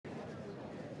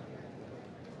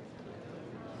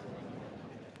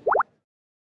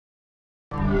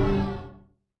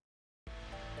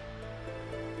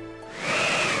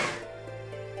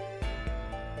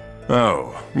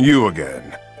Oh, you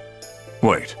again.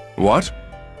 Wait, what?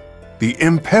 The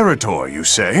Imperator, you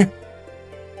say?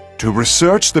 To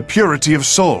research the purity of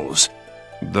souls.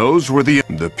 Those were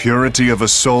the purity of a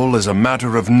soul is a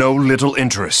matter of no little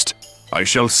interest. I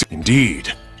shall see.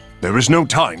 Indeed. There is no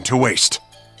time to waste.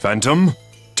 Phantom,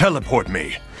 teleport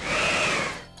me.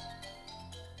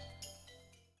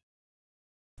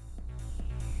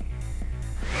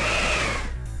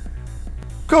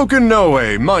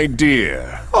 Kokonoe, my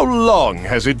dear, how long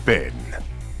has it been?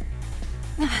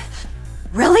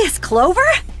 Relius Clover?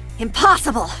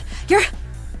 Impossible!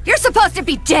 You're supposed to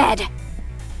be dead!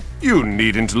 You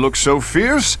needn't look so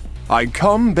fierce. I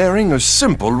come bearing a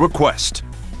simple request.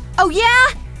 Oh yeah?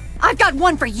 I've got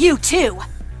one for you too!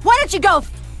 Why don't you go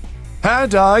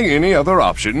Had I any other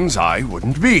options, I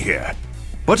wouldn't be here.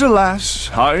 But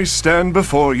alas, I stand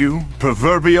before you,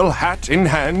 proverbial hat in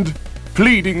hand,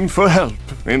 pleading for help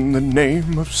in the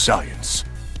name of science.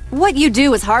 What you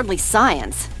do is hardly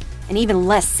science, and even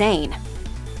less sane.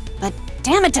 But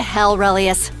damn it to hell,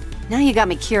 Relius. Now you got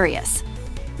me curious.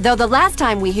 Though the last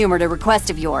time we humored a request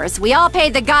of yours, we all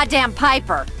paid the goddamn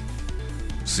piper.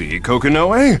 See,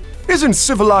 Kokonoe? Isn't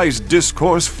civilized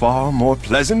discourse far more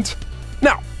pleasant?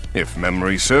 Now, if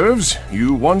memory serves,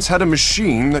 you once had a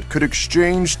machine that could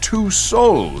exchange 2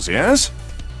 souls, yes?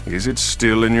 Is it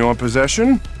still in your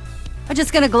possession? We're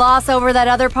just gonna gloss over that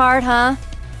other part, huh?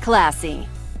 Classy.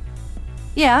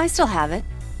 Yeah, I still have it.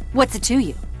 What's it to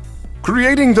you?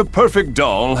 Creating the perfect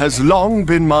doll has long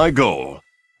been my goal,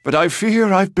 but I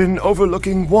fear I've been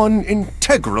overlooking one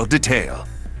integral detail.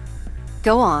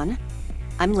 Go on.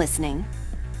 I'm listening.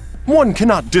 One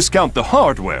cannot discount the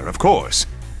hardware, of course.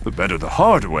 The better the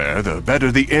hardware, the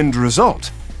better the end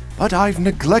result. But I've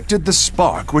neglected the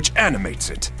spark which animates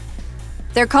it.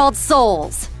 They're called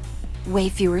souls. Way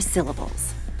fewer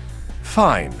syllables.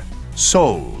 Fine.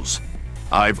 Souls.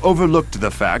 I've overlooked the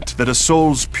fact that a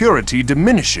soul's purity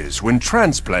diminishes when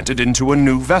transplanted into a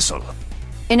new vessel.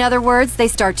 In other words, they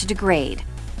start to degrade.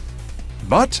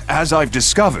 But, as I've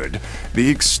discovered, the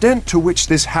extent to which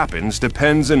this happens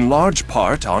depends in large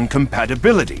part on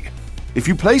compatibility. If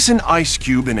you place an ice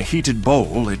cube in a heated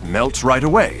bowl, it melts right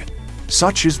away.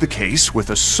 Such is the case with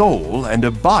a soul and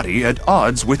a body at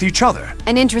odds with each other.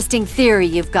 An interesting theory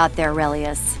you've got there,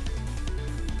 Relius.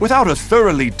 Without a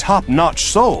thoroughly top-notch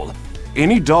soul,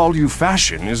 any doll you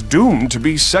fashion is doomed to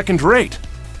be second-rate.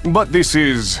 But this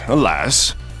is,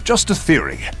 alas, just a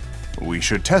theory. We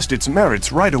should test its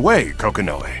merits right away,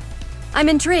 Kokonoe. I'm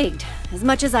intrigued, as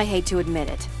much as I hate to admit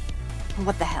it.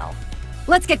 What the hell?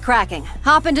 Let's get cracking.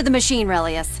 Hop into the machine,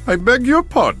 Relius. I beg your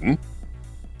pardon?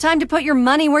 Time to put your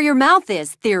money where your mouth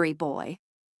is, theory boy.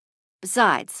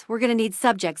 Besides, we're gonna need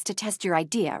subjects to test your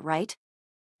idea, right?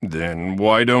 Then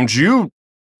why don't you...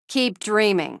 Keep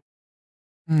dreaming.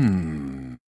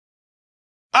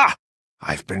 Ah!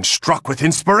 I've been struck with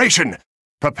inspiration!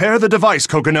 Prepare the device,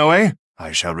 Kokonoe.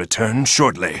 I shall return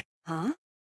shortly. Huh?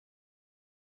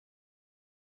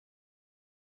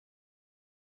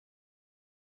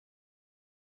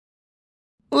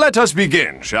 Let us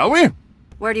begin, shall we?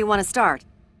 Where do you want to start?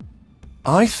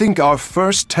 I think our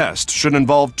first test should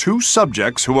involve 2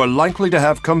 subjects who are likely to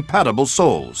have compatible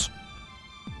souls.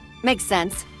 Makes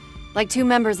sense. Like 2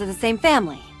 members of the same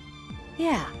family.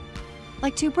 Yeah,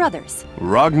 like 2 brothers.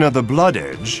 Ragna the Blood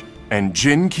Edge and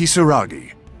Jin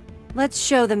Kisaragi. Let's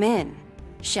show them in,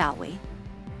 shall we?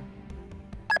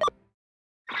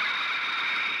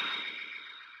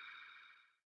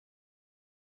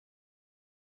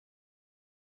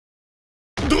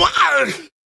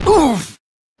 Oof!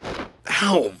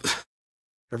 Ow!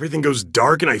 Everything goes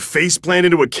dark and I faceplant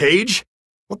into a cage?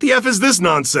 What the F is this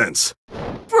nonsense?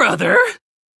 Brother?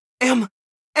 Am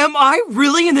I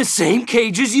really in the same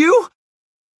cage as you?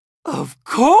 Of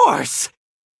course!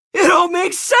 It all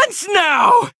makes sense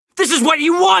now! This is what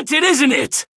you wanted, isn't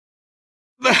it?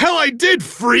 The hell I did,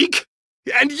 freak!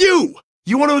 And you!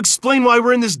 You want to explain why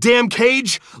we're in this damn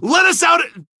cage? Let us out!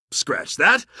 Scratch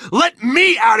that. Let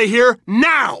me out of here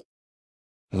now!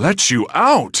 Let you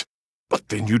out? But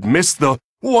then you'd miss the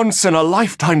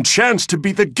once-in-a-lifetime chance to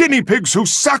be the guinea pigs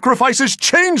whose sacrifices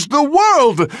changed the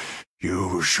world!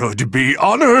 You should be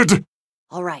honored!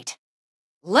 All right.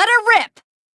 Let her rip!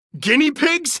 Guinea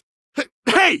pigs?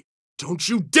 Hey! Don't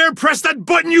you dare press that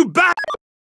button, you bat!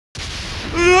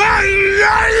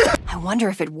 I wonder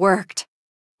if it worked.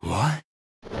 What?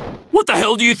 What the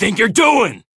hell do you think you're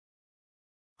doing?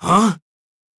 Huh?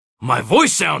 My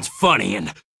voice sounds funny,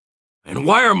 and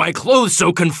why are my clothes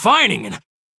so confining, and...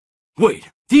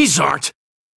 Wait, these aren't...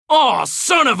 Aw,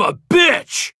 son of a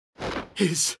bitch!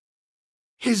 Is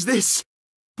this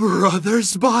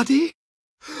brother's body?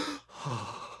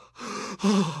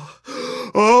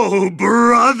 Oh,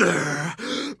 brother!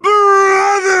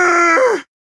 Brother!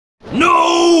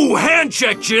 No! Hand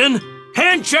check, Jin!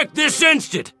 Hand check this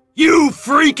instant! You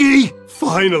freaky!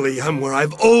 Finally, I'm where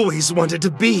I've always wanted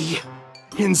to be.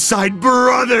 Inside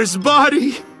brother's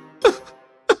body.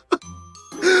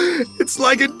 It's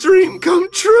like a dream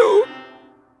come true.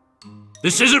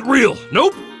 This isn't real.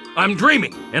 Nope. I'm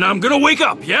dreaming, and I'm gonna wake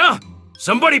up, yeah?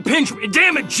 Somebody pinch me.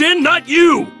 Damn it, Jin, not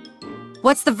you!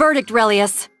 What's the verdict,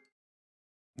 Relius?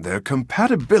 Their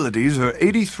compatibilities are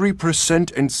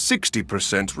 83% and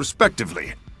 60%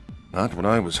 respectively. Not what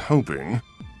I was hoping.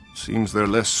 Seems they're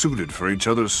less suited for each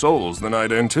other's souls than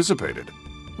I'd anticipated.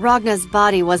 Ragna's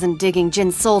body wasn't digging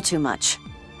Jin's soul too much.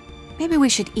 Maybe we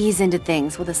should ease into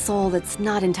things with a soul that's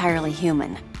not entirely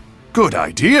human. Good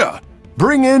idea!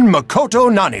 Bring in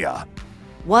Makoto Nania.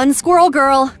 One squirrel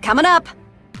girl, coming up!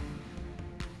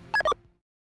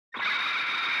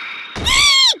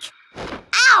 Eek!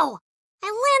 Ow!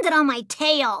 I landed on my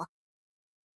tail.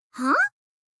 Huh?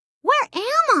 Where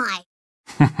am I?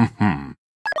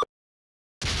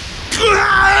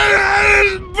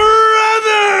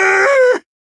 Brother!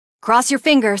 Cross your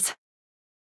fingers.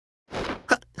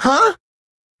 Huh?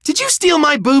 Did you steal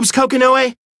my boobs,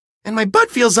 Kokonoe? And my butt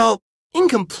feels all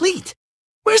incomplete.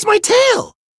 Where's my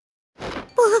tail?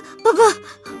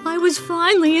 I was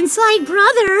finally inside,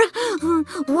 brother.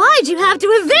 Why'd you have to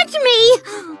evict me?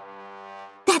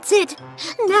 That's it.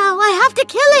 Now I have to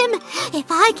kill him.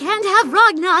 If I can't have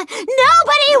Ragna,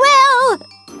 nobody will!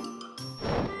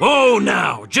 Oh,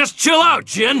 now, just chill out,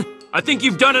 Jin. I think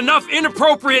you've done enough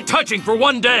inappropriate touching for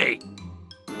one day.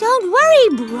 Don't worry,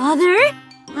 brother.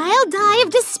 I'll die of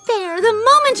despair the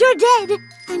moment you're dead,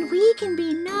 and we can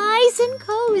be nice and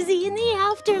cozy in the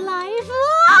afterlife.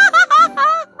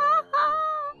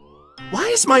 Why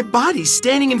is my body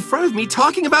standing in front of me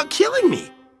talking about killing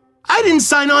me? I didn't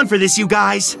sign on for this, you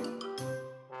guys.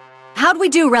 How'd we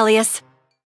do, Relius?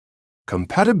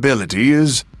 Compatibility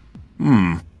is,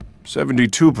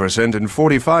 72% and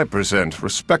 45%,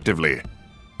 respectively.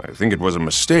 I think it was a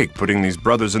mistake putting these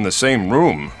brothers in the same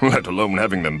room, let alone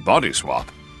having them body swap.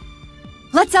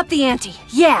 Let's up the ante.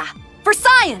 Yeah, for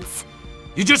science!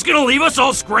 You just gonna leave us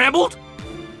all scrambled?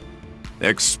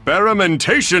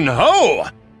 Experimentation ho!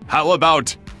 How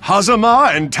about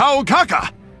Hazama and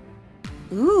Taokaka?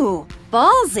 Ooh,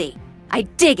 ballsy. I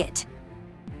dig it.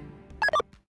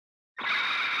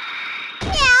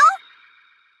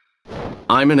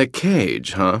 I'm in a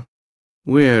cage, huh?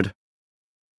 Weird.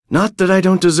 Not that I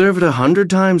don't deserve it 100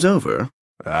 times over.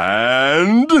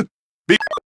 And...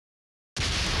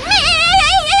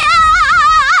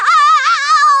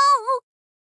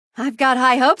 I've got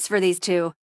high hopes for these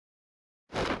two.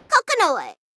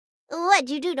 Kokonoe, what'd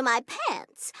you do to my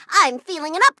pants? I'm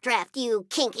feeling an updraft, you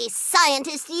kinky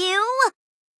scientist, you!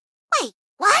 Wait,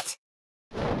 what?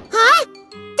 Huh?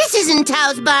 This isn't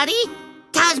Tao's body!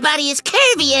 Tao's body is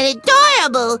curvy and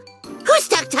adorable! Who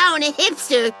stuck Tao in a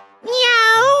hipster?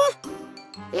 Meow!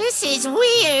 This is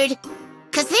weird.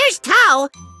 'Cause there's Tao,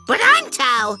 but I'm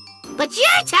Tao, but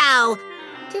you're Tao!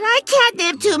 Did I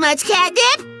catnip too much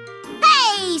catnip?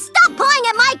 Hey! Stop pulling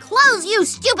at my clothes, you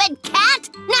stupid cat!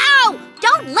 No!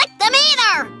 Don't lick them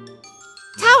either!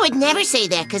 Tao would never say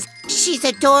that, 'cause she's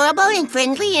adorable and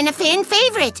friendly and a fan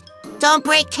favorite. Don't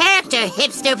break character,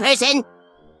 hipster person!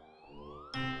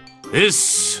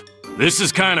 This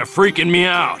is kind of freaking me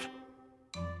out.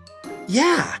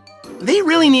 Yeah, they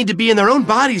really need to be in their own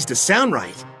bodies to sound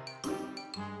right.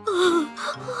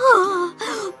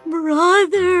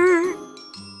 Brother!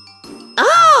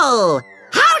 Oh!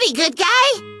 Howdy, good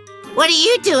guy! What are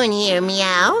you doing here,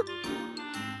 Meow?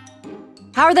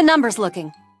 How are the numbers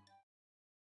looking?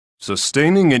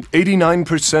 Sustaining at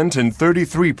 89% and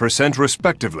 33%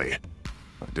 respectively.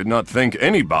 I did not think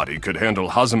anybody could handle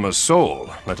Hazama's soul,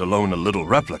 let alone a little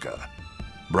replica.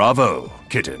 Bravo,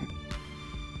 kitten.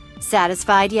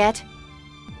 Satisfied yet?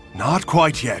 Not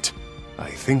quite yet. I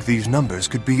think these numbers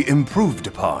could be improved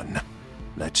upon.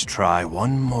 Let's try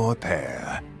one more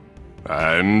pair.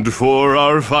 And for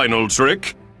our final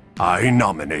trick, I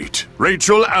nominate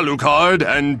Rachel Alucard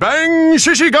and Bang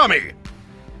Shishigami!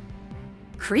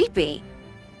 Creepy.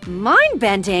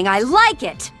 Mind-bending, I like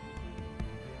it!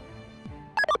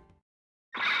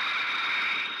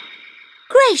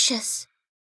 Gracious!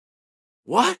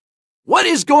 What? What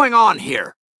is going on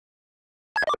here?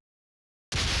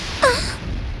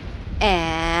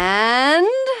 And...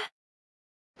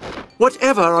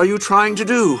 Whatever are you trying to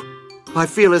do? I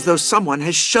feel as though someone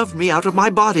has shoved me out of my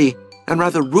body, and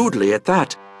rather rudely at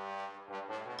that.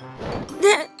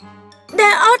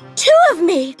 There are two of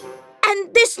me,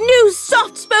 and this new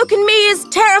soft-spoken me is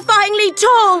terrifyingly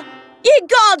tall. Ye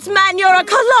gods, man, you're a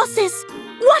colossus!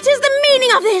 What is the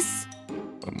meaning of this?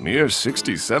 A mere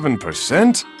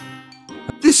 67%?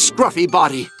 This scruffy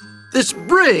body, this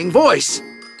braying voice.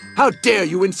 How dare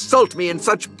you insult me in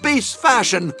such base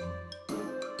fashion?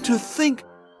 To think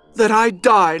that I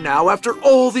die now after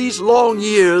all these long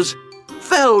years,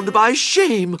 felled by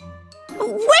shame.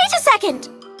 Wait a second!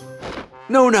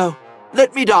 No,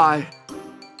 let me die.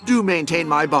 Do maintain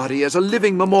my body as a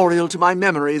living memorial to my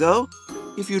memory, though,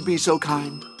 if you'd be so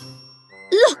kind.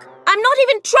 Look, I'm not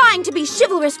even trying to be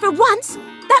chivalrous for once.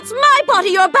 That's my body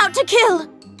you're about to kill.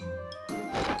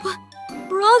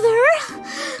 Brother,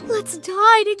 let's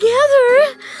die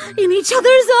together, in each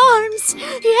other's arms.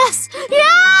 Yes,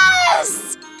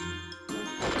 yes!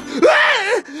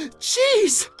 Ah!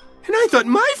 Jeez! And I thought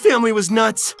my family was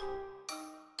nuts.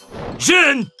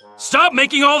 Jin! Stop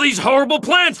making all these horrible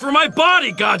plans for my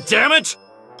body, goddammit!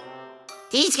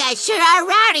 These guys sure are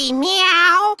rowdy,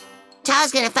 meow.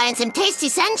 Tao's gonna find some tasty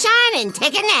sunshine and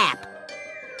take a nap.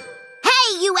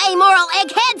 Hey, you amoral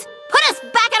eggheads! Put us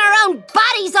back in our own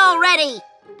bodies already!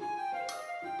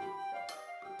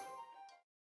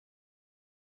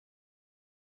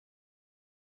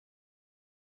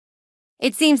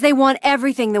 It seems they want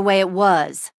everything the way it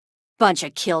was. Bunch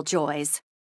of killjoys.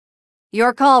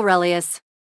 Your call, Relius.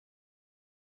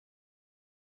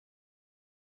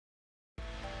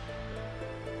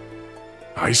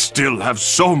 I still have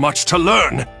so much to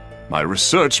learn. My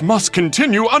research must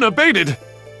continue unabated.